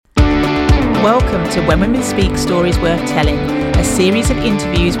Welcome to When Women Speak Stories Worth Telling, a series of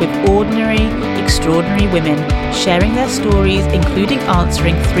interviews with ordinary, extraordinary women sharing their stories, including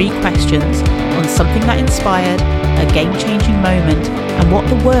answering 3 questions on something that inspired, a game-changing moment, and what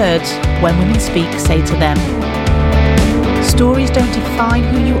the words When Women Speak say to them. Stories don't define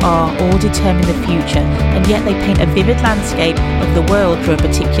who you are or determine the future, and yet they paint a vivid landscape of the world through a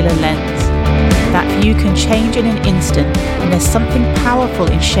particular lens. That view can change in an instant, and there's something powerful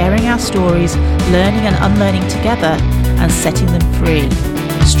in sharing our stories, learning and unlearning together, and setting them free,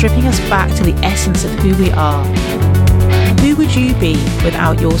 stripping us back to the essence of who we are. Who would you be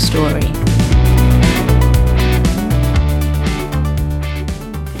without your story?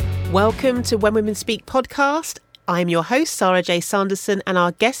 Welcome to When Women Speak podcast. I'm your host, Sarah J. Sanderson, and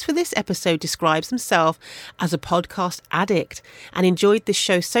our guest for this episode describes himself as a podcast addict and enjoyed this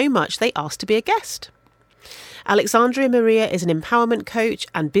show so much they asked to be a guest. Alexandria Maria is an empowerment coach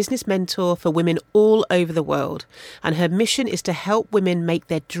and business mentor for women all over the world, and her mission is to help women make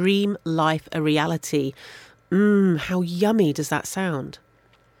their dream life a reality. How yummy does that sound?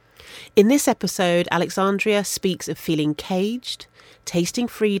 In this episode, Alexandria speaks of feeling caged, tasting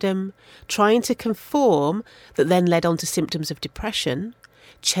freedom, trying to conform that then led on to symptoms of depression,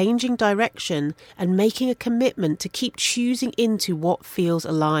 changing direction, and making a commitment to keep choosing into what feels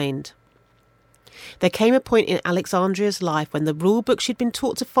aligned. There came a point in Alexandria's life when the rule book she'd been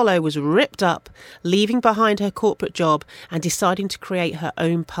taught to follow was ripped up, leaving behind her corporate job and deciding to create her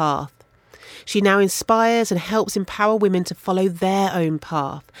own path. She now inspires and helps empower women to follow their own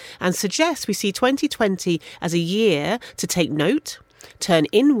path and suggests we see 2020 as a year to take note, turn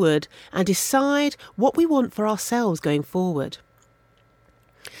inward, and decide what we want for ourselves going forward.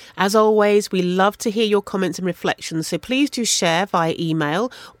 As always, we love to hear your comments and reflections, so please do share via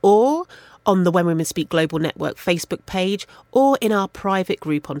email or on the When Women Speak Global Network Facebook page or in our private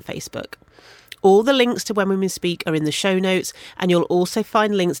group on Facebook. All the links to When Women Speak are in the show notes, and you'll also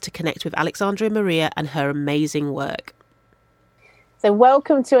find links to connect with Alexandria Maria and her amazing work. So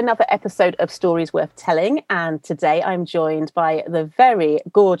welcome to another episode of Stories Worth Telling, and today I'm joined by the very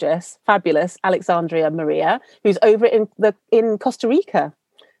gorgeous, fabulous Alexandria Maria, who's over in Costa Rica.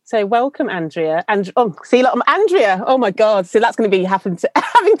 So welcome, Andrea. And I'm Andrea. Oh my God! So that's going to be having to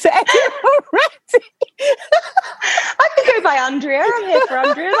edit already. I could go by Andrea. I'm here for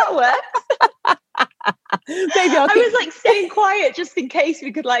Andrea. That works. Maybe I was like staying quiet just in case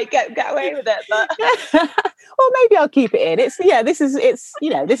we could like get away with it, but or maybe I'll keep it in. This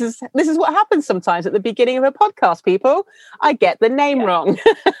is what happens sometimes at the beginning of a podcast, people. I get the name wrong.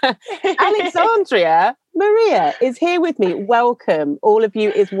 Alexandria Maria is here with me. Welcome. All of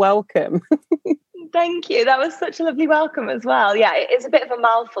you is welcome. Thank you. That was such a lovely welcome as well. Yeah, it is a bit of a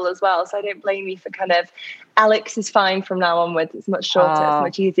mouthful as well, so I don't blame you for kind of Alex is fine from now onwards. It's much shorter, it's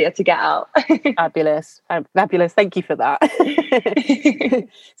much easier to get out. Fabulous. Thank you for that.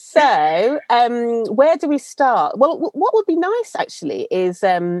 So, where do we start? Well, what would be nice actually is,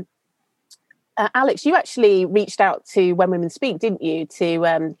 Alex, you actually reached out to When Women Speak, didn't you?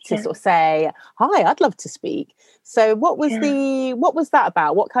 To sort of say, hi, I'd love to speak. So what was that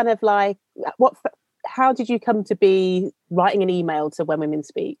about? What kind of like, how did you come to be writing an email to When Women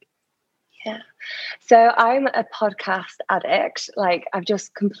Speak? Yeah. So I'm a podcast addict. Like I've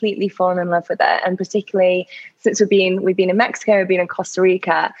just completely fallen in love with it. And particularly since we've been in Mexico, we've been in Costa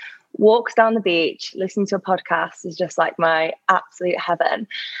Rica, walks down the beach, listening to a podcast is just like my absolute heaven.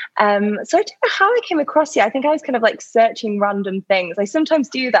 So I don't know how I came across you. I think I was kind of like searching random things. I sometimes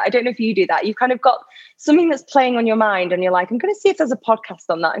do that. I don't know if you do that. You've kind of got something that's playing on your mind and you're like, I'm going to see if there's a podcast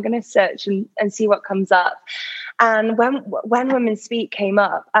on that. I'm going to search and see what comes up. And when Women Speak came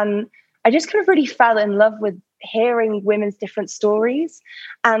up, and I just kind of really fell in love with hearing women's different stories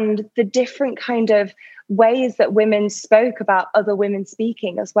and the different kind of ways that women spoke about other women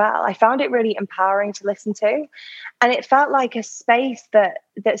speaking as well. I found it really empowering to listen to. And it felt like a space that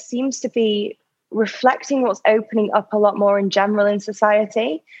seems to be reflecting what's opening up a lot more in general in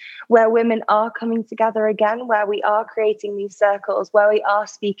society, where women are coming together again, where we are creating these circles, where we are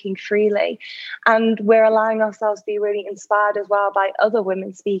speaking freely, and we're allowing ourselves to be really inspired as well by other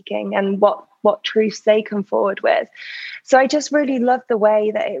women speaking and what truths they come forward with. So I just really loved the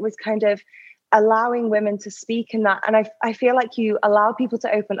way that it was kind of allowing women to speak in that. And I feel like you allow people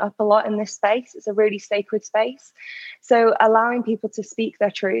to open up a lot in this space. It's a really sacred space. So allowing people to speak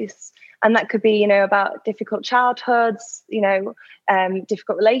their truths. And that could be, about difficult childhoods,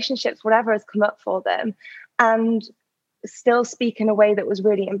 difficult relationships, whatever has come up for them. And still speak in a way that was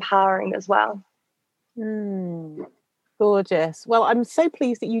really empowering as well. Gorgeous. Well, I'm so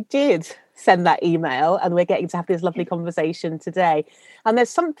pleased that you did send that email and we're getting to have this lovely conversation today. And there's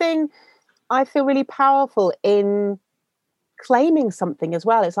something I feel really powerful in claiming something as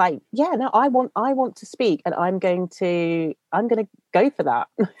well. It's like, yeah, no, I want to speak, and I'm going to go for that.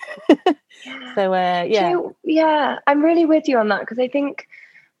 Yeah. So yeah. Yeah, I'm really with you on that, because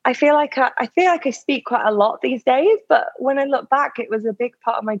I feel like I speak quite a lot these days, but when I look back, it was a big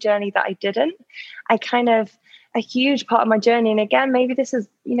part of my journey that I didn't. A huge part of my journey. And again, maybe this is,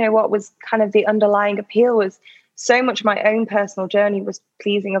 what was kind of the underlying appeal, was so much my own personal journey was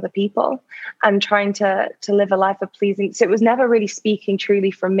pleasing other people and trying to live a life of pleasing. So it was never really speaking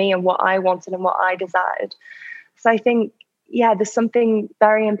truly from me and what I wanted and what I desired. So I think, yeah, there's something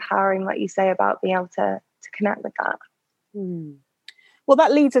very empowering, like you say, about being able to connect with that. Well,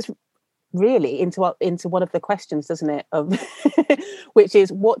 that leads us really into one of the questions, doesn't it? Of which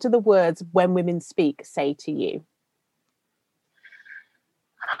is, what do the words "when women speak" say to you?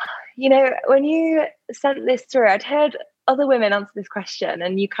 When you sent this through, I'd heard other women answer this question,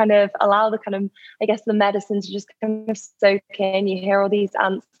 and you kind of allow the kind of, I guess, the medicine to just kind of soak in. You hear all these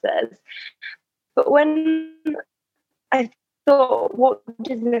answers. But when I thought, what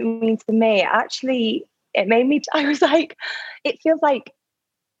does it mean to me? Actually, it made me, I was like, it feels like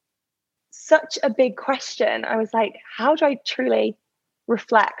such a big question. I was like, how do I truly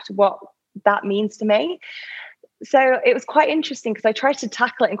reflect what that means to me? So it was quite interesting, because I tried to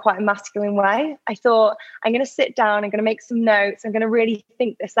tackle it in quite a masculine way. I thought, I'm going to sit down, I'm going to make some notes, I'm going to really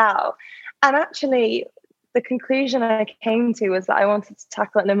think this out. And actually, the conclusion I came to was that I wanted to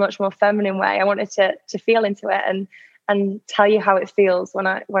tackle it in a much more feminine way. I wanted to feel into it and tell you how it feels when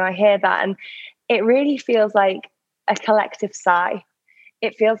I hear that. And it really feels like a collective sigh.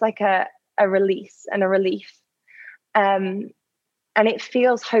 It feels like a release and a relief. And it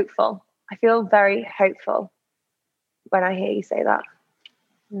feels hopeful. I feel very hopeful when I hear you say that.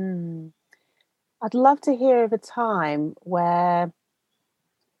 I'd love to hear of a time where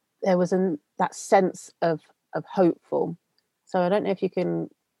there was that sense of hopeful. So I don't know if you can,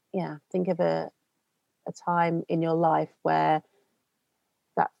 think of a time in your life where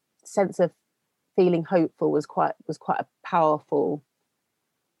that sense of feeling hopeful was quite a powerful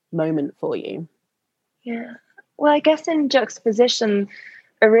moment for you. Yeah. Well, I guess in juxtaposition,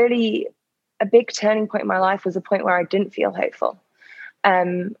 a big turning point in my life was a point where I didn't feel hopeful.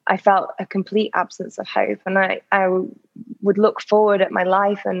 I felt a complete absence of hope, and I would look forward at my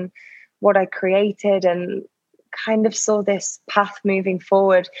life and what I created, and kind of saw this path moving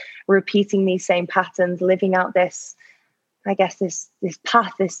forward, repeating these same patterns, living out this, I guess, this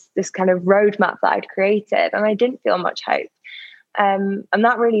path, this kind of roadmap that I'd created, and I didn't feel much hope. And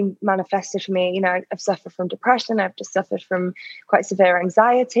that really manifested for me. I've suffered from depression. I've just suffered from quite severe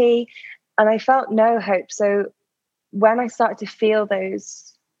anxiety, and I felt no hope. So when I started to feel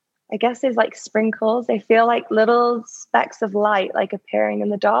those, I guess there's like sprinkles, they feel like little specks of light, like appearing in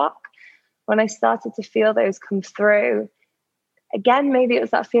the dark. When I started to feel those come through, again, maybe it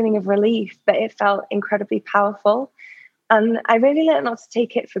was that feeling of relief, but it felt incredibly powerful. And I really learned not to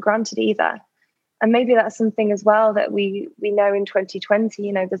take it for granted either. And maybe that's something as well that we know in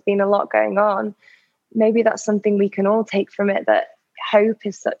 2020, there's been a lot going on. Maybe that's something we can all take from it, that hope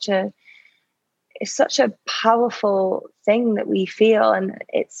is such a powerful thing that we feel, and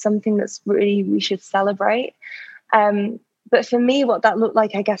it's something that's really, we should celebrate. But for me, what that looked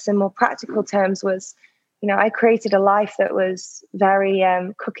like, I guess, in more practical terms was, I created a life that was very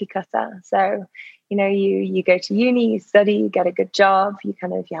cookie cutter. So, you go to uni, you study, you get a good job, you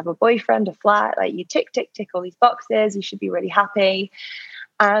have a boyfriend, a flat, like you tick all these boxes, you should be really happy.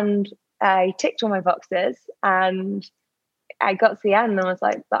 And I ticked all my boxes, and I got to the end and I was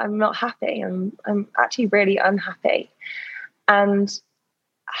like, but I'm not happy. I'm actually really unhappy. And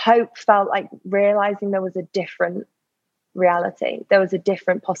hope felt like realizing there was a different reality. There was a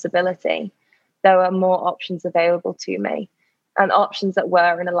different possibility. There were more options available to me, and options that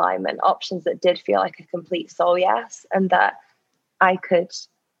were in alignment, options that did feel like a complete soul yes, and that I could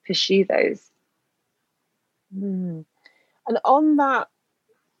pursue those. And on that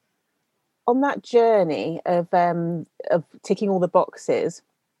journey of ticking all the boxes,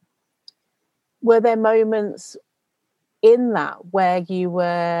 were there moments in that where you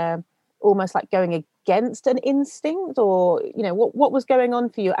were almost like going against an instinct, or what was going on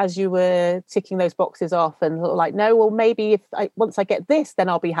for you as you were ticking those boxes off, and like, no, well, maybe once I get this, then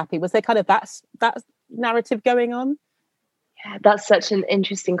I'll be happy? Was there kind of that narrative going on? Yeah, that's such an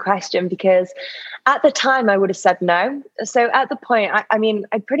interesting question, because at the time I would have said no. So at the point, I mean,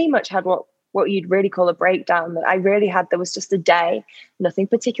 I pretty much had what you'd really call a breakdown. That I really had, there was just a day, nothing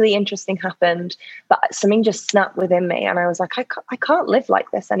particularly interesting happened, but something just snapped within me, and I was like, I can't live like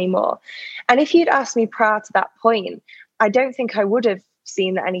this anymore. And if you'd asked me prior to that point, I don't think I would have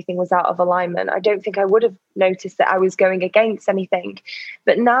seen that anything was out of alignment. I don't think I would have noticed that I was going against anything.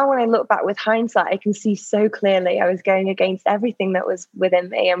 But now when I look back with hindsight, I can see so clearly I was going against everything that was within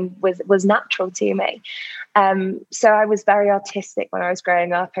me and was natural to me. So I was very artistic when I was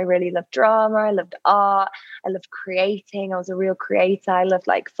growing up. I really loved drama. I loved art. I loved creating. I was a real creator. I loved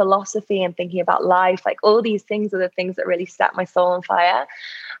like philosophy and thinking about life. Like all these things are the things that really set my soul on fire.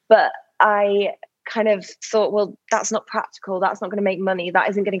 But I kind of thought, well, that's not practical. That's not going to make money. That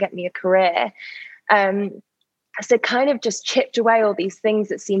isn't going to get me a career. So kind of just chipped away all these things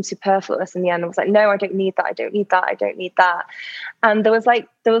that seemed superfluous in the end. I was like, no, I don't need that. I don't need that. I don't need that. And there was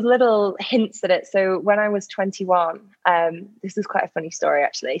little hints at it. So when I was 21, this is quite a funny story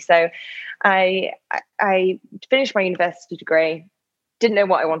actually. So I finished my university degree, didn't know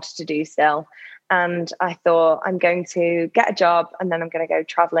what I wanted to do still. And I thought, I'm going to get a job and then I'm going to go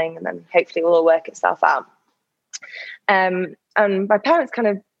traveling and then hopefully it will all work itself out. And my parents kind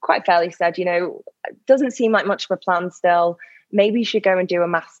of quite fairly said, you know, it doesn't seem like much of a plan still. Maybe you should go and do a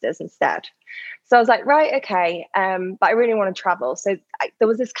master's instead. So I was like, right, okay. But I really want to travel. So there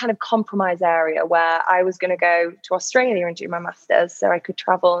was this kind of compromise area where I was going to go to Australia and do my master's so I could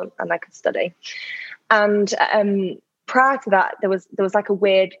travel and I could study. And prior to that, there was like a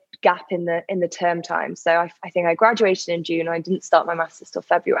weird gap in the term time. So I think I graduated in June. I didn't start my master's till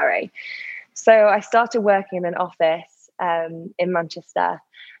February. So I started working in an office in Manchester,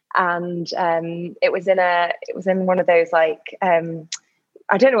 and it was in one of those like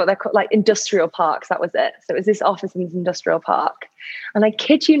I don't know what they're called, like industrial parks. That was it. So it was this office in this industrial park, and I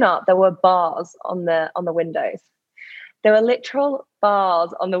kid you not, there were bars on the windows. There were literal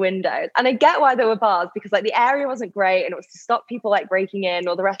bars on the windows. And I get why there were bars, because like the area wasn't great and it was to stop people like breaking in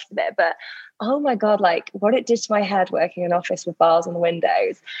or the rest of it. But oh my God, like what it did to my head working in an office with bars on the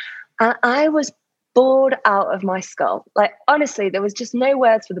windows. And I was bored out of my skull. Like honestly, there was just no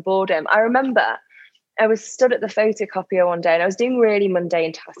words for the boredom. I remember I was stood at the photocopier one day and I was doing really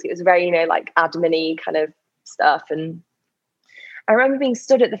mundane tasks. It was very, you know, like admin-y kind of stuff. And I remember being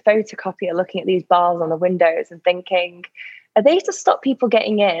stood at the photocopier looking at these bars on the windows and thinking, are they to stop people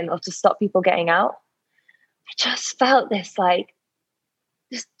getting in or to stop people getting out? I just felt this like,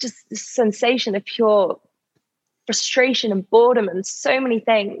 just this sensation of pure frustration and boredom and so many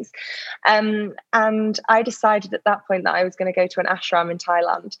things. And I decided at that point that I was going to go to an ashram in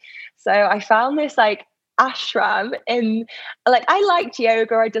Thailand. So I found this like ashram in, like, I liked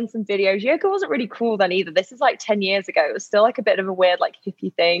yoga. I'd done some videos. Yoga wasn't really cool then either. This is like 10 years ago. It was still like a bit of a weird like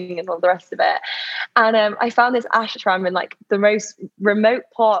hippie thing and all the rest of it. And I found this ashram in like the most remote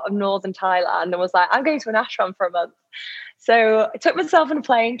part of northern Thailand and was like, I'm going to an ashram for a month. So I took myself on a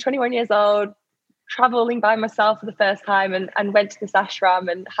plane, 21 years old, traveling by myself for the first time, and went to this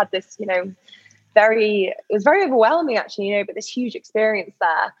ashram and had this, you know, it was very overwhelming actually, you know, but this huge experience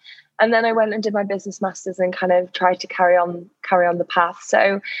there. And then I went and did my business masters and kind of tried to carry on the path.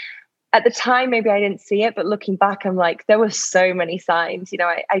 So at the time, maybe I didn't see it, but looking back, I'm like, there were so many signs. You know,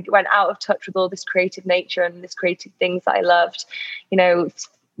 I went out of touch with all this creative nature and this creative things that I loved. You know,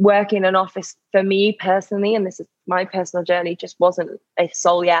 working in an office for me personally, and this is my personal journey, just wasn't a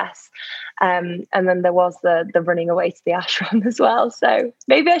sole yes. And then there was the running away to the ashram as well. So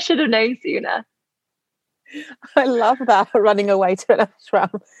maybe I should have known sooner. I love that, running away to an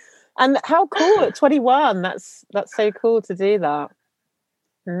ashram. And how cool at 21. That's so cool to do that.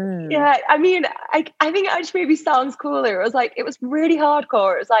 Yeah, I mean, I think it just maybe sounds cooler. It was really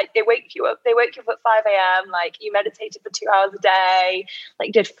hardcore. It was like they wake you up at 5 a.m. Like you meditated for 2 hours a day,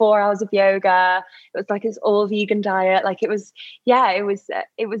 like did 4 hours of yoga. It was like this all vegan diet. Like it was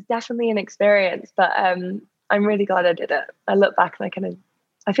definitely an experience. But I'm really glad I did it. I look back and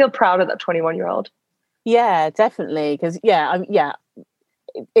I feel proud of that 21-year-old. Yeah, definitely. Because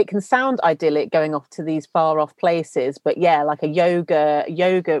it can sound idyllic going off to these far off places, but yeah, like a yoga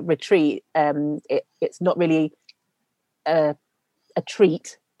retreat, it's not really a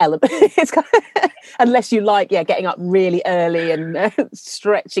treat element. It's kind of, unless you like getting up really early and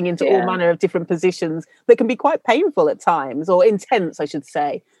stretching into all manner of different positions that can be quite painful at times, or intense I should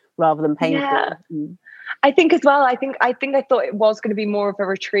say, rather than painful. I think as well, I thought it was going to be more of a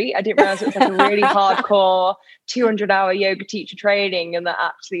retreat. I didn't realize it was like a really hardcore 200-hour yoga teacher training, and that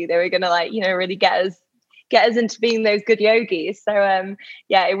actually they were going to like, you know, really get us into being those good yogis. So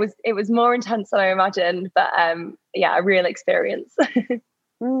it was more intense than I imagined, but a real experience.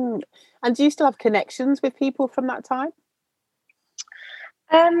 And do you still have connections with people from that time?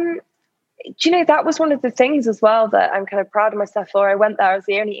 do you know, that was one of the things as well that I'm kind of proud of myself for. I went there, I was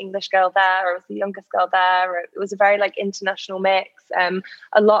the only English girl there, I was the youngest girl there. It was a very like international mix.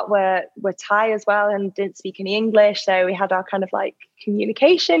 A lot were Thai as well and didn't speak any English. So we had our kind of like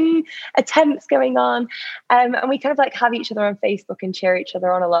communication attempts going on. And we kind of like have each other on Facebook and cheer each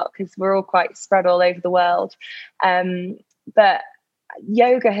other on a lot because we're all quite spread all over the world. But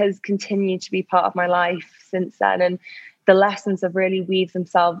yoga has continued to be part of my life since then. And the lessons have really weaved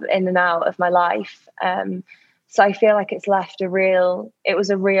themselves in and out of my life. So I feel like it's left it was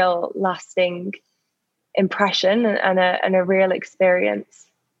a real lasting impression and a real experience.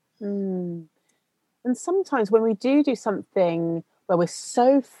 And sometimes when we do something where we're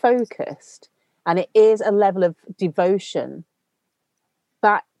so focused and it is a level of devotion,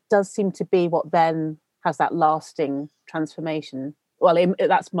 that does seem to be what then has that lasting transformation. Well,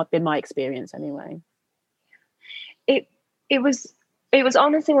 that's been my experience anyway. It was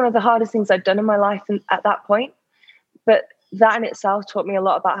honestly one of the hardest things I'd done in my life at that point. But that in itself taught me a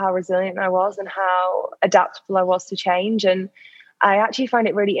lot about how resilient I was and how adaptable I was to change. And I actually find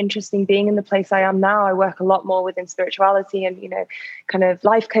it really interesting being in the place I am now. I work a lot more within spirituality and, kind of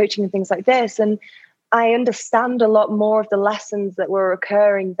life coaching and things like this. And I understand a lot more of the lessons that were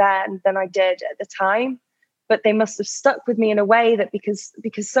occurring then than I did at the time. But they must have stuck with me in a way that because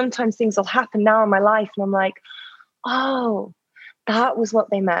sometimes things will happen now in my life and I'm like, oh, that was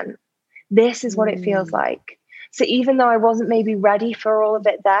what they meant. This is what it feels like. So even though I wasn't maybe ready for all of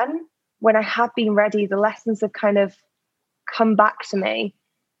it then, when I have been ready, the lessons have kind of come back to me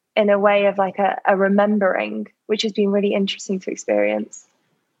in a way of like a remembering, which has been really interesting to experience.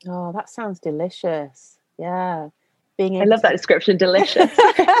 Oh, that sounds delicious. Yeah. I love that description, delicious.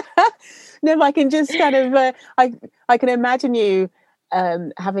 No, I can just kind of, I can imagine you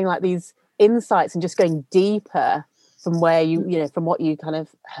having like these insights and just going deeper from where from what you kind of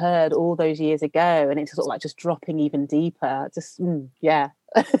heard all those years ago, and it's sort of like just dropping even deeper. Just yeah.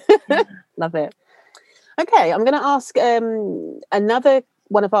 Love it. Okay, I'm going to ask another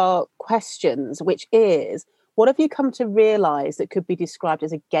one of our questions, which is, what have you come to realize that could be described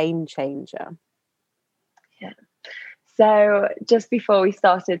as a game changer? Yeah. So just before we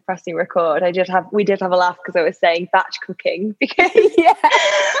started pressing record, we did have a laugh because I was saying batch cooking, because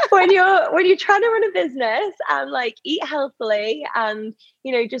when you're trying to run a business and like eat healthily and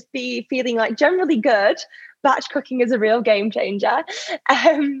just be feeling like generally good, batch cooking is a real game changer.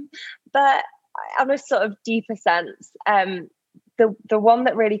 But on a sort of deeper sense, the one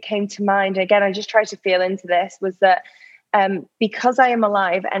that really came to mind, again, I just tried to feel into this, was that because I am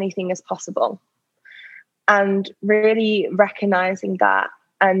alive, anything is possible. And really recognizing that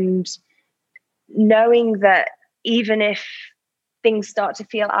and knowing that even if things start to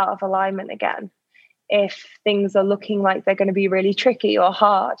feel out of alignment again, if things are looking like they're going to be really tricky or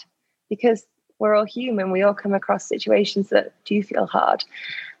hard, because we're all human, we all come across situations that do feel hard,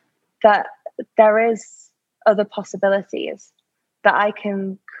 that there is other possibilities, that I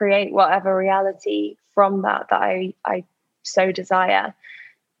can create whatever reality from that I so desire,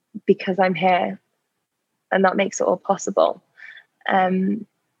 because I'm here. And that makes it all possible. And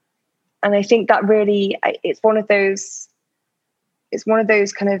I think that really, it's one of those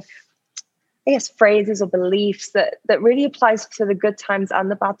kind of, I guess, phrases or beliefs that really applies to the good times and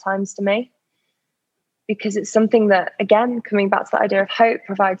the bad times to me. Because it's something that, again, coming back to the idea of hope,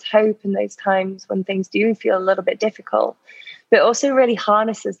 provides hope in those times when things do feel a little bit difficult, but also really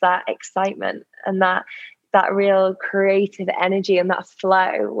harnesses that excitement and that real creative energy and that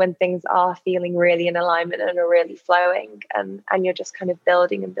flow when things are feeling really in alignment and are really flowing, and you're just kind of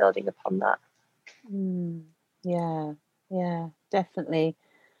building and building upon that. Yeah, definitely.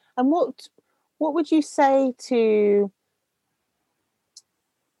 And what would you say to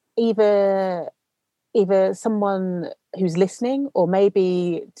either someone who's listening, or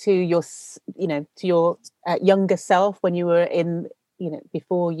maybe to your younger self when you were in,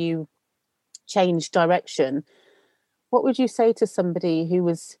 before you change direction? What would you say to somebody who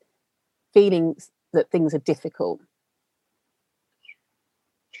was feeling that things are difficult?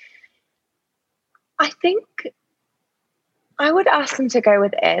 I think I would ask them to go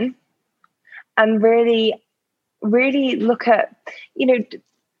within and really, really look at,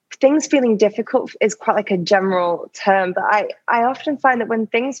 things feeling difficult is quite like a general term, but I often find that when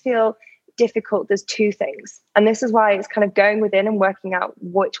things feel difficult, there's two things. And this is why it's kind of going within and working out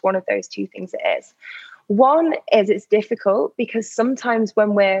which one of those two things it is. One is it's difficult because sometimes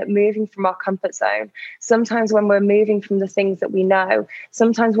when we're moving from our comfort zone, sometimes when we're moving from the things that we know,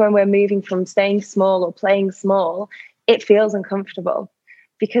 sometimes when we're moving from staying small or playing small, it feels uncomfortable.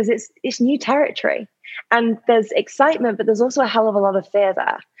 because it's new territory. And there's excitement, but there's also a hell of a lot of fear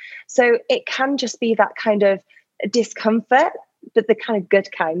there. So it can just be that kind of discomfort, but the kind of good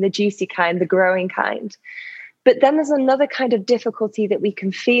kind, the juicy kind, the growing kind. But then there's another kind of difficulty that we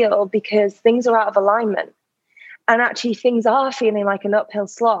can feel because things are out of alignment. And actually things are feeling like an uphill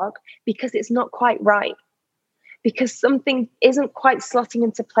slog because it's not quite right. Because something isn't quite slotting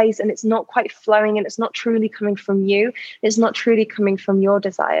into place and it's not quite flowing and it's not truly coming from you. It's not truly coming from your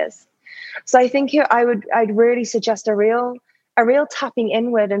desires. So I think I'd really suggest a real tapping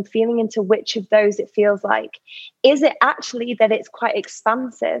inward and feeling into which of those it feels like. Is it actually that it's quite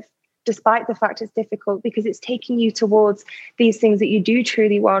expansive, despite the fact it's difficult, because it's taking you towards these things that you do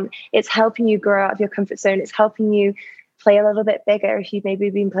truly want? It's helping you grow out of your comfort zone. It's helping you play a little bit bigger if you've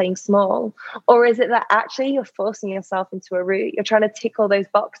maybe been playing small. Or is it that actually you're forcing yourself into a route? You're trying to tick all those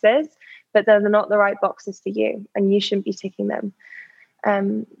boxes, but they're not the right boxes for you, and you shouldn't be ticking them.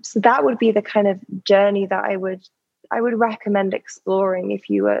 So that would be the kind of journey that I would recommend exploring if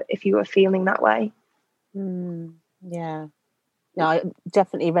you were feeling that way. Yeah, I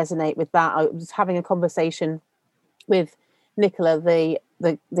definitely resonate with that. I was having a conversation with Nicola, the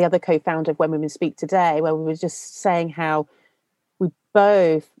other co-founder of When Women Speak Today, where we were just saying how we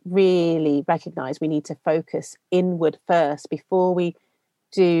both really recognise we need to focus inward first before we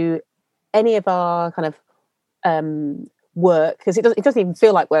do any of our kind of work, because it doesn't even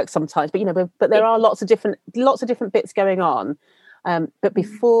feel like work sometimes, but there are lots of different bits going on, but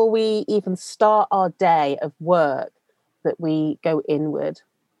before we even start our day of work, that we go inward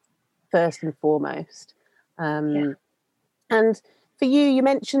first and foremost. And for you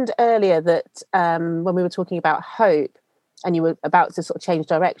mentioned earlier that when we were talking about hope and you were about to sort of change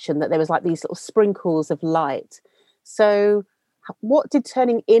direction, that there was like these little sprinkles of light. So what did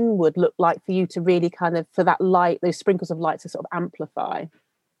turning inward look like for you to really kind of, for that light, those sprinkles of light to sort of amplify?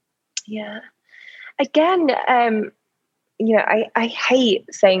 Yeah. Again, I hate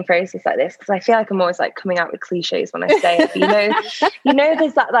saying phrases like this because I feel like I'm always like coming out with cliches when I say it. But,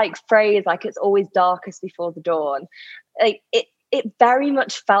 there's that like phrase, like it's always darkest before the dawn. Like it very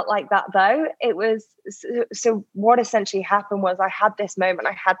much felt like that though. It was, so what essentially happened was I had this moment,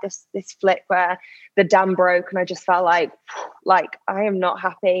 I had this flip where the dam broke and I just felt like I am not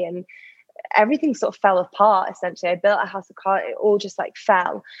happy, and everything sort of fell apart essentially. I built a house of cards, it all just like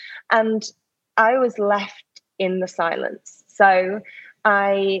fell. And I was left in the silence. So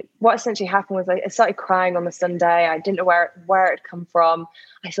what essentially happened was I started crying on the Sunday. I didn't know where it had come from.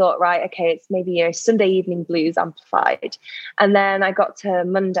 I thought, right, okay, it's maybe Sunday evening blues amplified. And then I got to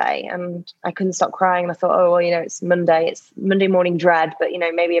Monday and I couldn't stop crying. And I thought, oh, well, it's Monday morning dread, but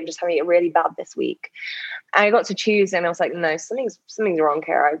maybe I'm just having it really bad this week. And I got to Tuesday and I was like, no, something's wrong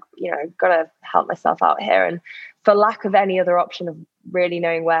here. I've got to help myself out here. And for lack of any other option of really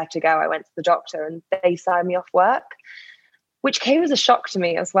knowing where to go, I went to the doctor and they signed me off work, which came as a shock to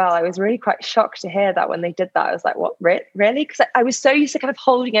me as well. I was really quite shocked to hear that when they did that. I was like, what, really? Because I was so used to kind of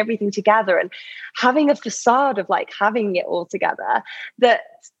holding everything together and having a facade of like having it all together, that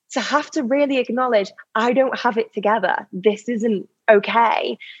to have to really acknowledge, I don't have it together, this isn't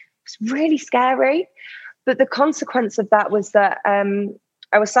okay, it's really scary. But the consequence of that was that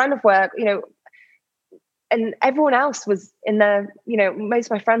I was signed off work, and everyone else was in their, most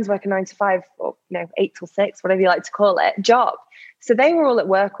of my friends work a 9 to 5 or 8 till 6, whatever you like to call it, job. So they were all at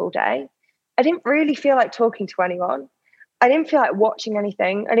work all day. I didn't really feel like talking to anyone. I didn't feel like watching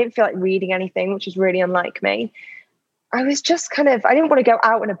anything. I didn't feel like reading anything, which is really unlike me. I was just I didn't want to go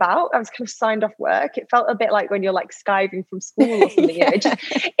out and about. I was kind of signed off work. It felt a bit like when you're like skiving from school or something. Yeah.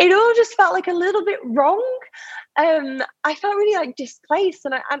 It all just felt like a little bit wrong. I felt really like displaced,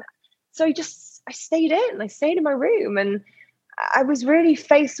 so I stayed in my room, and I was really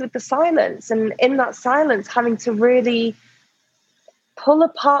faced with the silence, and in that silence having to really pull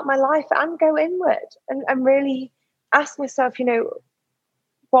apart my life and go inward and really ask myself,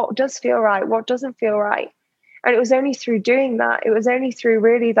 what does feel right, what doesn't feel right. And it was only through doing that, it was only through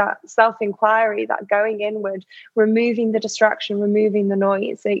really that self-inquiry, that going inward, removing the distraction, removing the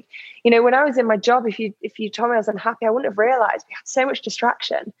noise. Like, when I was in my job, if you told me I was unhappy, I wouldn't have realized we had so much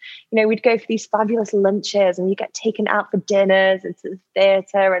distraction. We'd go for these fabulous lunches and you get taken out for dinners and to the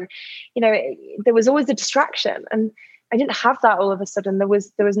theatre, and there was always a distraction. And I didn't have that all of a sudden. There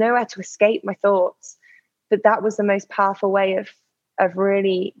was nowhere to escape my thoughts. But that was the most powerful way of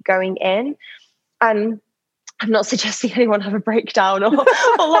really going in. And I'm not suggesting anyone have a breakdown or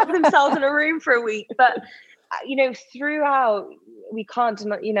lock themselves in a room for a week, but throughout, we can't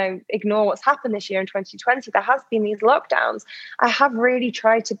ignore what's happened this year in 2020. There has been these lockdowns. I have really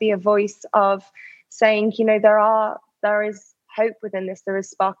tried to be a voice of saying, there is hope within this. There is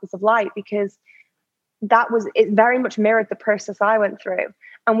sparkles of light, because it very much mirrored the process I went through.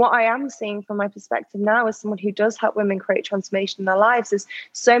 And what I am seeing from my perspective now, as someone who does help women create transformation in their lives, is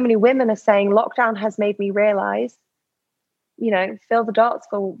so many women are saying lockdown has made me realize, fill the dots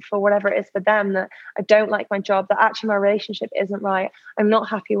for whatever it is for them, that I don't like my job, that actually my relationship isn't right, I'm not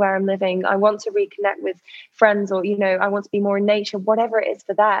happy where I'm living, I want to reconnect with friends, or I want to be more in nature, whatever it is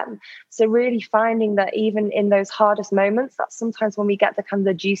for them. So really finding that even in those hardest moments, that's sometimes when we get the kind of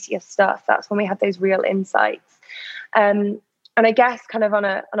the juiciest stuff. That's when we have those real insights. And I guess kind of on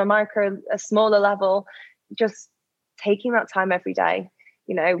a smaller level, just taking that time every day,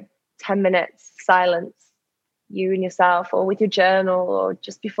 10 minutes silence, you and yourself, or with your journal, or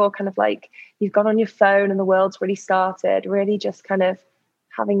just before kind of like you've gone on your phone and the world's really started, really just kind of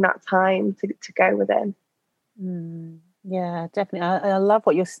having that time to go within. Yeah, definitely. I love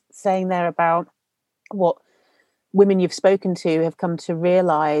what you're saying there about what women you've spoken to have come to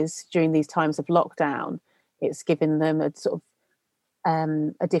realize during these times of lockdown. It's given them a sort of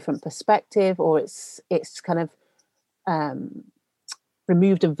a different perspective, or it's kind of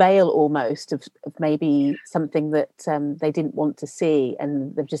removed a veil almost of maybe something that they didn't want to see,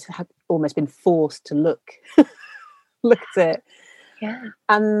 and they've just almost been forced to look at it. Yeah.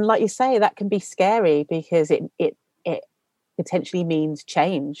 And like you say, that can be scary, because it potentially means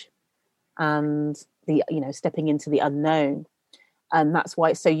change and the stepping into the unknown. And that's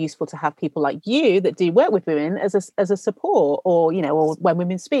why it's so useful to have people like you that do work with women as a support, or or When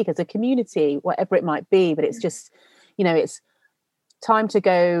Women Speak as a community, whatever it might be. But it's just it's time to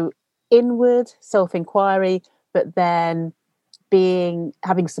go inward, self-inquiry, but then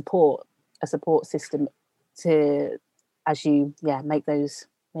having a support system to, as you make those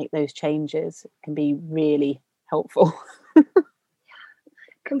changes, can be really helpful.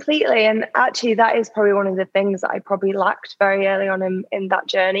 Completely. And actually that is probably one of the things that I probably lacked very early on in that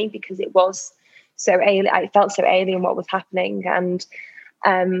journey, because it was so alien. I felt so alien what was happening. And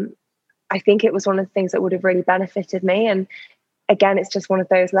I think it was one of the things that would have really benefited me. And again, it's just one of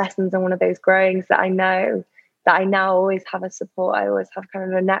those lessons and one of those growings that I know that I now always have a support. I always have kind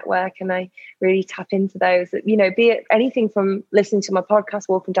of a network, and I really tap into those, be it anything from listening to my podcast,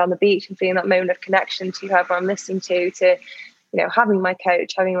 walking down the beach and feeling that moment of connection to whoever I'm listening to having my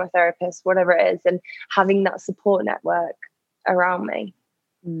coach, having my therapist, whatever it is, and having that support network around me.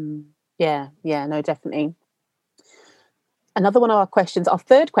 Yeah, no, definitely. Another one of our questions, our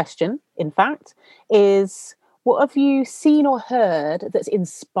third question, in fact, is, what have you seen or heard that's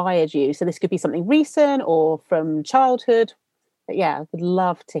inspired you? So this could be something recent or from childhood. But yeah, I would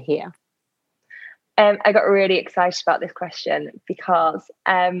love to hear. I got really excited about this question because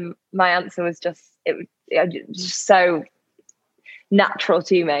my answer was just so natural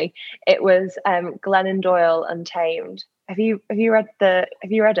to me. It was Glennon Doyle Untamed. Have you read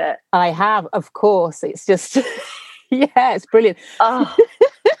it? I have, of course. It's just yeah, it's brilliant. Oh,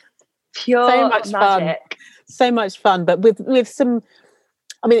 pure so much magic. So much fun, but with some,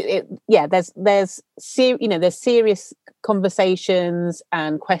 I mean, there's serious conversations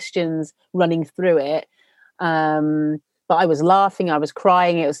and questions running through it. But I was laughing, I was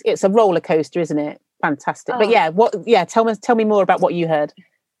crying. It's a roller coaster, isn't it? Fantastic. But tell me more about what you heard.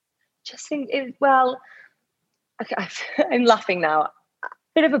 Just think okay, I'm laughing now.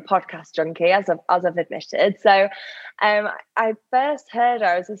 Bit of a podcast junkie, as I've admitted. So I first heard her,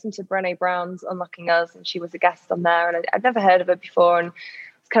 I was listening to Brené Brown's Unlocking Us, and she was a guest on there, and I'd never heard of her before, and I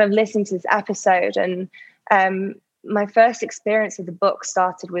was kind of listening to this episode, and my first experience with the book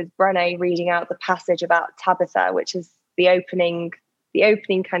started with Brené reading out the passage about Tabitha, which is the opening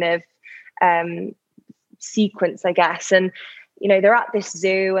kind of sequence, I guess. And they're at this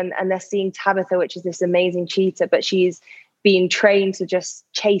zoo, and they're seeing Tabitha, which is this amazing cheetah, but she's being trained to just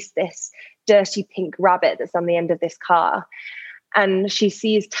chase this dirty pink rabbit that's on the end of this car. And she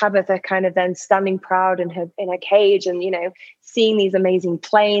sees Tabitha kind of then standing proud in her cage, and seeing these amazing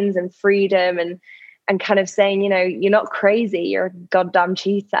planes and freedom, and kind of saying, you're not crazy, you're a goddamn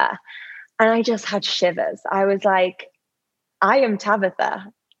cheetah. And I just had shivers. I was like, I am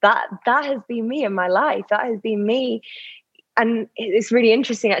Tabitha. That has been me in my life. That has been me. And it's really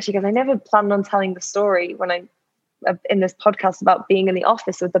interesting actually, because I never planned on telling the story when I in this podcast about being in the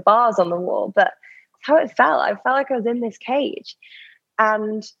office with the bars on the wall, but that's how it felt. I felt like I was in this cage.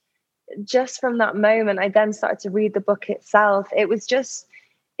 And just from that moment, I then started to read the book itself. It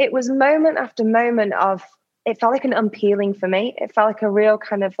was moment after moment of, it felt like an unpeeling for me. It felt like a real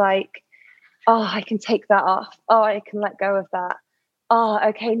kind of like, oh, I can take that off. Oh, I can let go of that. Oh,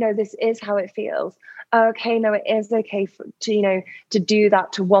 okay, no, this is how it feels. Okay, no, it is okay to do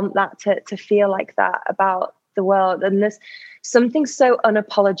that, to want that, to feel like that about the world. And there's something so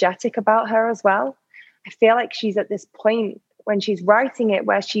unapologetic about her as well. I feel like she's at this point when she's writing it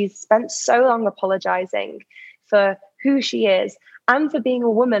where she's spent so long apologizing for who she is and for being a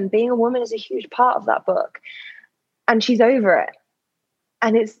woman. Being a woman is a huge part of that book. And she's over it.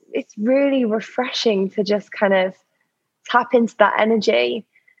 And it's really refreshing to just kind of tap into that energy.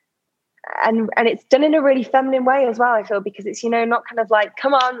 And it's done in a really feminine way as well, I feel, because it's, not kind of like,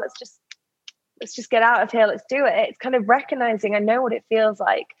 come on, let's just get out of here, let's do it. It's kind of recognizing, I know what it feels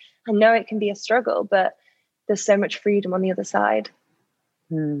like. I know it can be a struggle, but there's so much freedom on the other side.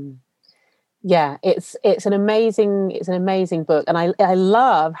 Yeah, it's an amazing book. And I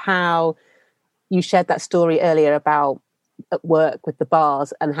love how you shared that story earlier about at work with the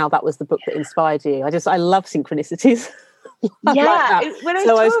bars and how that was the book that inspired you. I love synchronicities. Yeah, like when I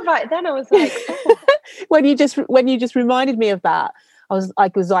thought about it then, I was like, oh. when you just reminded me of that, I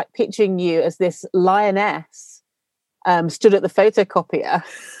was like picturing you as this lioness stood at the photocopier.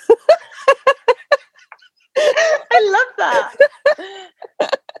 I love that.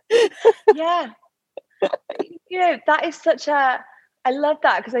 Yeah. That is I love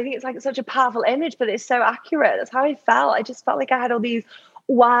that, because I think it's like such a powerful image, but it's so accurate. That's how I felt. I just felt like I had all these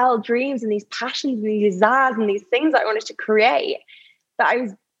wild dreams and these passions and these desires and these things that I wanted to create, that I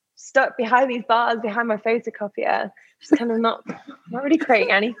was stuck behind these bars, behind my photocopier, just kind of not really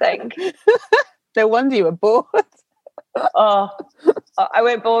creating anything. No wonder you were bored. I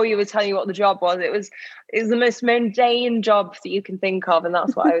won't bore you with telling you what the job was. It was the most mundane job that you can think of, and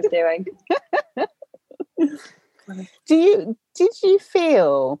that's what I was doing. Did you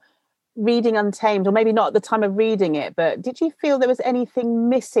feel reading Untamed, or maybe not at the time of reading it, but did you feel there was anything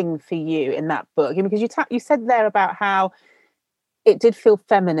missing for you in that book? Because you said there about how it did feel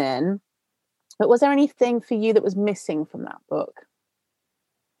feminine, but was there anything for you that was missing from that book?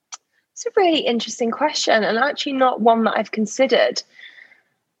 It's a really interesting question, and actually not one that I've considered.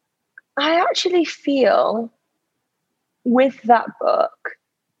 I actually feel with that book,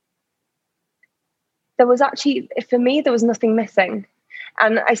 there was nothing missing.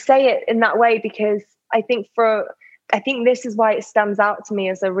 And I say it in that way because I think this is why it stands out to me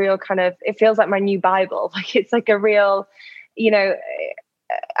as a real kind of, it feels like my new Bible. Like it's like a real, I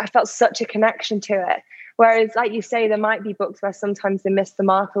felt such a connection to it. Whereas, like you say, there might be books where sometimes they miss the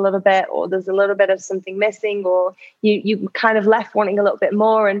mark a little bit, or there's a little bit of something missing, or you kind of left wanting a little bit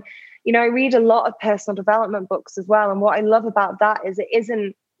more. And, I read a lot of personal development books as well. And what I love about that is it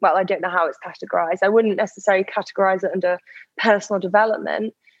isn't, well, I don't know how it's categorized. I wouldn't necessarily categorize it under personal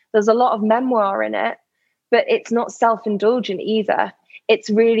development. There's a lot of memoir in it, but it's not self-indulgent either. It's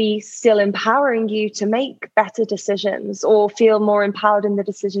really still empowering you to make better decisions, or feel more empowered in the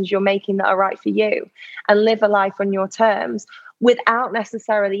decisions you're making that are right for you, and live a life on your terms, without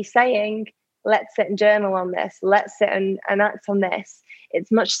necessarily saying, let's sit and journal on this, let's sit and act on this.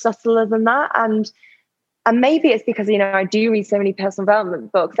 It's much subtler than that. And maybe it's because, I do read so many personal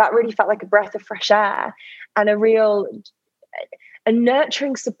development books that really felt like a breath of fresh air and a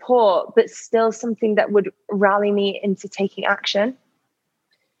nurturing support, but still something that would rally me into taking action.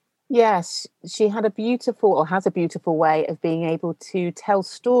 Yes, she has a beautiful way of being able to tell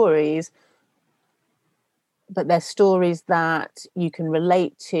stories, but they're stories that you can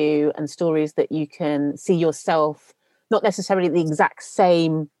relate to, and stories that you can see yourself, not necessarily the exact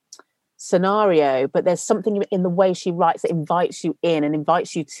same scenario, but there's something in the way she writes that invites you in and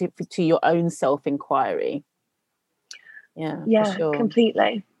invites you to your own self-inquiry. Yeah, for sure.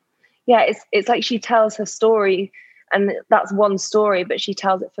 Completely. Yeah, it's like she tells her story, and that's one story, but she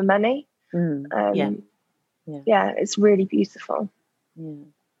tells it for many. Yeah, it's really beautiful. Yeah.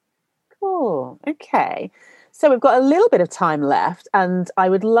 Cool. Okay, so we've got a little bit of time left, and I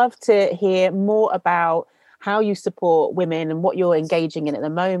would love to hear more about how you support women and what you're engaging in at the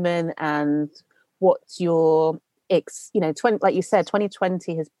moment, and what your like you said,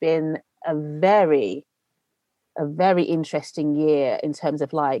 2020 has been a very interesting year in terms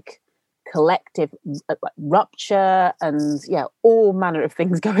of like collective rupture and all manner of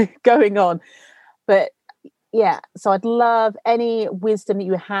things going on. But so I'd love any wisdom that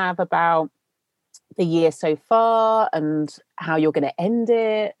you have about the year so far, and how you're going to end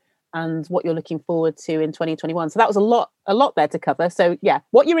it, and what you're looking forward to in 2021. So that was a lot there to cover. So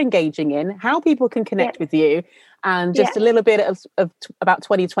what you're engaging in, how people can connect with you, and just a little bit of about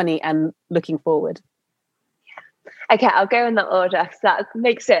 2020 and looking forward. Okay, I'll go in that order, so that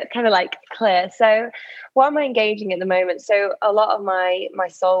makes it kind of like clear. So what am I engaging at the moment? So a lot of my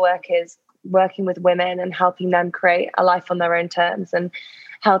soul work is working with women and helping them create a life on their own terms, and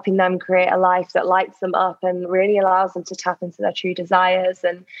helping them create a life that lights them up and really allows them to tap into their true desires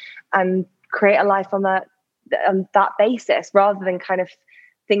and create a life on that basis, rather than kind of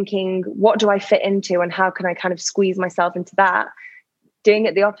thinking, what do I fit into and how can I kind of squeeze myself into that? Doing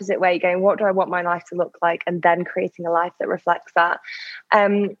it the opposite way, going, what do I want my life to look like? And then creating a life that reflects that.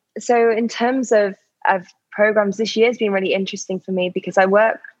 So in terms of programs, this year has been really interesting for me because I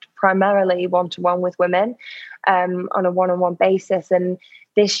worked primarily one-to-one with women on a one-on-one basis. And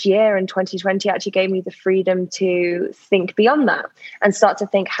this year in 2020 actually gave me the freedom to think beyond that and start to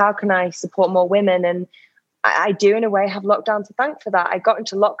think, how can I support more women? And I do, in a way, have lockdown to thank for that. I got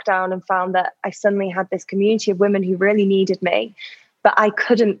into lockdown and found that I suddenly had this community of women who really needed me, but I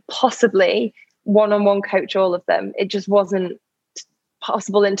couldn't possibly one-on-one coach all of them. It just wasn't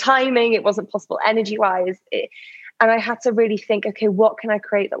possible in timing. It wasn't possible energy-wise. And I had to really think, okay, what can I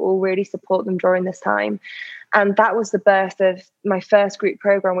create that will really support them during this time? And that was the birth of my first group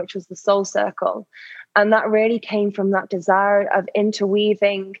program, which was the Soul Circle. And that really came from that desire of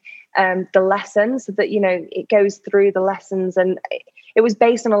interweaving the lessons so that, it goes through the lessons. And it was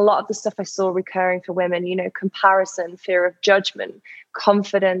based on a lot of the stuff I saw recurring for women, comparison, fear of judgment,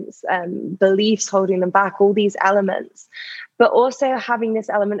 confidence, beliefs holding them back, all these elements, but also having this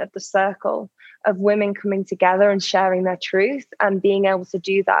element of the circle of women coming together and sharing their truth and being able to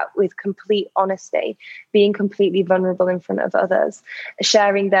do that with complete honesty, being completely vulnerable in front of others,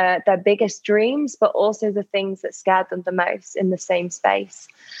 sharing their biggest dreams, but also the things that scared them the most in the same space.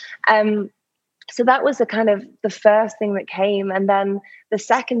 So that was the first thing that came. And then the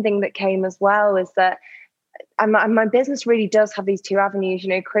second thing that came as well is that my business really does have these two avenues,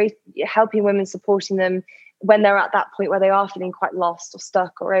 helping women, supporting them when they're at that point where they are feeling quite lost or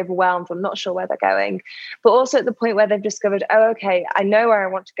stuck or overwhelmed or not sure where they're going, but also at the point where they've discovered, oh, okay, I know where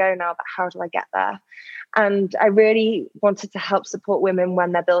I want to go now, but how do I get there? And I really wanted to help support women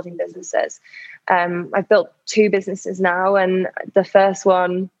when they're building businesses. I've built 2 businesses now, and the first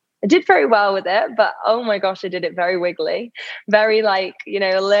one, I did very well with it, but oh my gosh, I did it very wiggly, very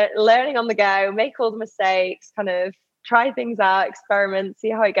learning on the go, make all the mistakes, kind of try things out, experiment, see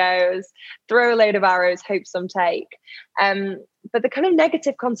how it goes, throw a load of arrows, hope some take. But the kind of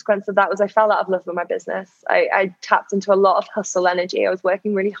negative consequence of that was I fell out of love with my business. I tapped into a lot of hustle energy. I was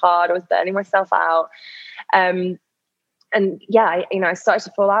working really hard. I was burning myself out. And yeah, I started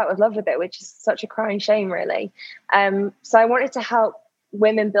to fall out of love with it, which is such a crying shame, really. So I wanted to help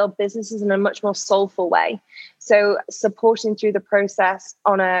women build businesses in a much more soulful way. So supporting through the process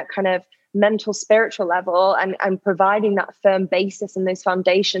on a kind of mental, spiritual level, and providing that firm basis and those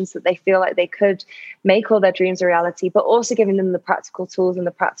foundations that they feel like they could make all their dreams a reality, but also giving them the practical tools and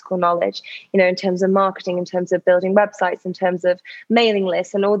the practical knowledge, in terms of marketing, in terms of building websites, in terms of mailing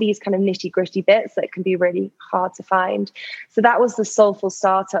lists, and all these kind of nitty gritty bits that can be really hard to find. So that was the soulful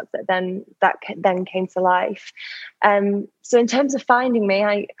startup that then came to life. So in terms of finding me,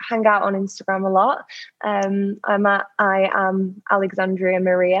 I hang out on Instagram a lot. I am Alexandria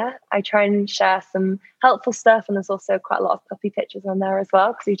Maria. I try and share some helpful stuff, and there's also quite a lot of puppy pictures on there as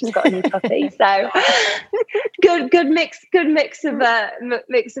well because we just got a new puppy. So good mix of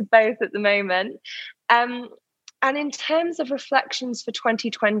both at the moment. And in terms of reflections for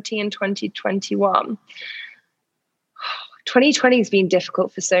 2020 and 2021. 2020 has been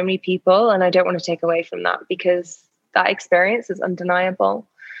difficult for so many people, and I don't want to take away from that because that experience is undeniable.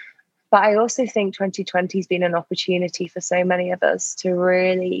 But I also think 2020 has been an opportunity for so many of us to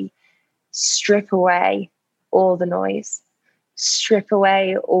really strip away all the noise, strip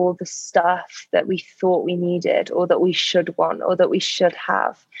away all the stuff that we thought we needed or that we should want or that we should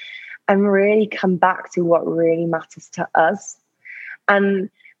have, and really come back to what really matters to us. And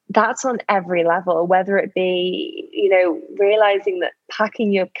that's on every level, whether it be, realizing that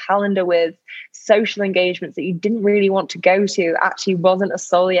packing your calendar with social engagements that you didn't really want to go to actually wasn't a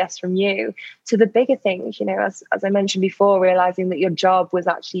soul yes from you, to the bigger things, as I mentioned before, realizing that your job was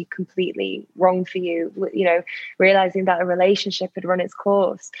actually completely wrong for you, realizing that a relationship had run its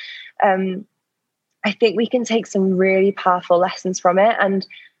course. I think we can take some really powerful lessons from it. And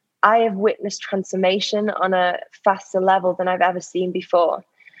I have witnessed transformation on a faster level than I've ever seen before.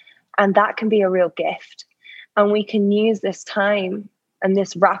 And that can be a real gift. And we can use this time and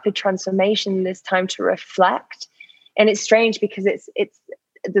this rapid transformation, this time to reflect. And it's strange because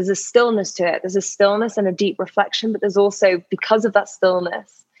there's a stillness to it. There's a stillness and a deep reflection, but there's also, because of that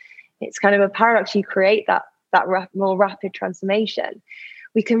stillness, it's kind of a paradox. You create that more rapid transformation.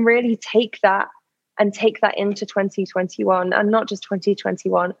 We can really take that into 2021, and not just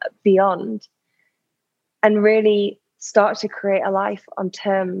 2021, beyond, and really start to create a life on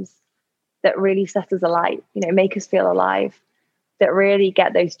terms that really set us alight, make us feel alive, that really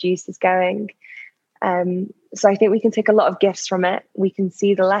get those juices going. So I think we can take a lot of gifts from it. We can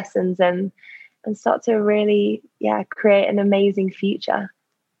see the lessons, and start to really, create an amazing future.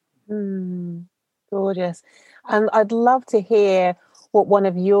 Gorgeous. And I'd love to hear what one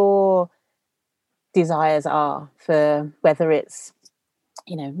of your desires are for, whether it's,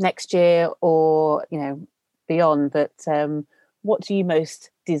 next year or, beyond, but what do you most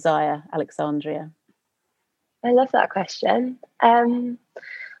desire, Alexandria? I love that question.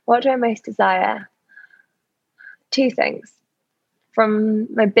 What do I most desire? Two things.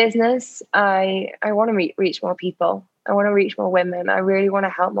 From my business, I want to reach more people. I want to reach more women. I really want to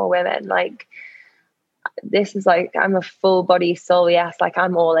help more women. Like, this is like, I'm a full body soul yes. Like,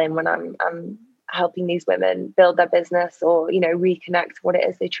 I'm all in when I'm helping these women build their business or, reconnect what it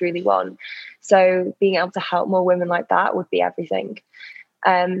is they truly want. So being able to help more women like that would be everything.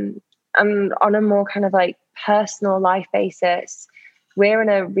 And on a more kind of like personal life basis, we're in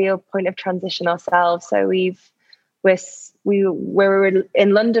a real point of transition ourselves. So we were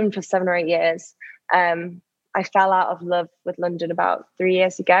in London for 7 or 8 years. I fell out of love with London about 3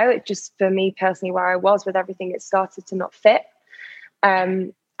 years ago. It just, for me personally, where I was with everything, it started to not fit.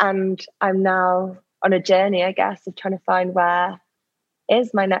 And I'm now on a journey, I guess, of trying to find where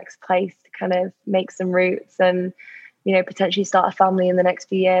is my next place to kind of make some roots and, potentially start a family in the next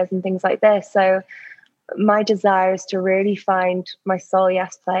few years and things like this. So my desire is to really find my soul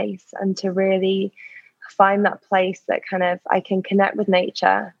yes place and to really find that place that kind of I can connect with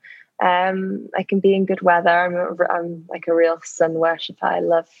nature. I can be in good weather. I'm like a real sun worshipper. I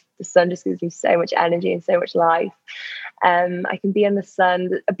love the sun, just gives me so much energy and so much life. I can be in the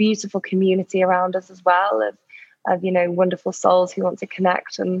sun, a beautiful community around us as well of wonderful souls who want to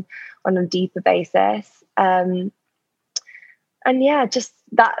connect and on a deeper basis. And yeah, just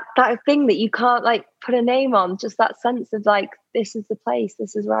that thing that you can't like put a name on, just that sense of like, this is the place,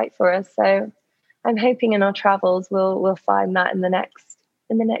 this is right for us. So I'm hoping in our travels we'll find that in the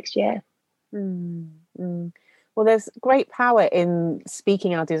next year. Well, there's great power in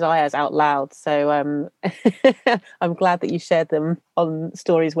speaking our desires out loud. So I'm glad that you shared them on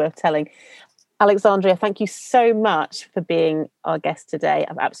Stories Worth Telling. Alexandria, thank you so much for being our guest today.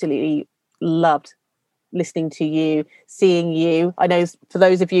 I've absolutely loved listening to you, seeing you. I know for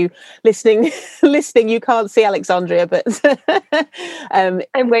those of you listening, you can't see Alexandria, but I'm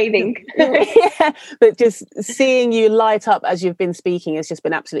waving. Yeah, but just seeing you light up as you've been speaking has just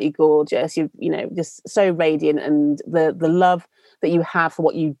been absolutely gorgeous. You've just so radiant, and the love that you have for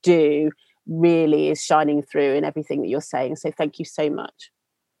what you do really is shining through in everything that you're saying. So thank you so much.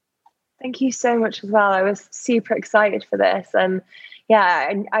 Thank you so much as well. I was super excited for this, and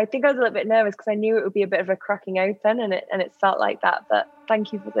I think I was a little bit nervous because I knew it would be a bit of a cracking open, and it felt like that. But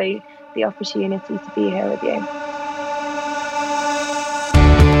thank you for the opportunity to be here with you.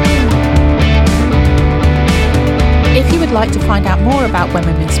 If you would like to find out more About When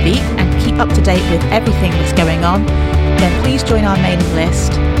Women Speak and keep up to date with everything that's going on, then please join our mailing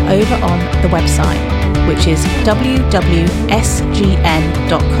list over on the website, which is www.sgn.com,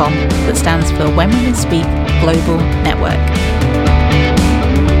 that stands for When Women Speak Global Network.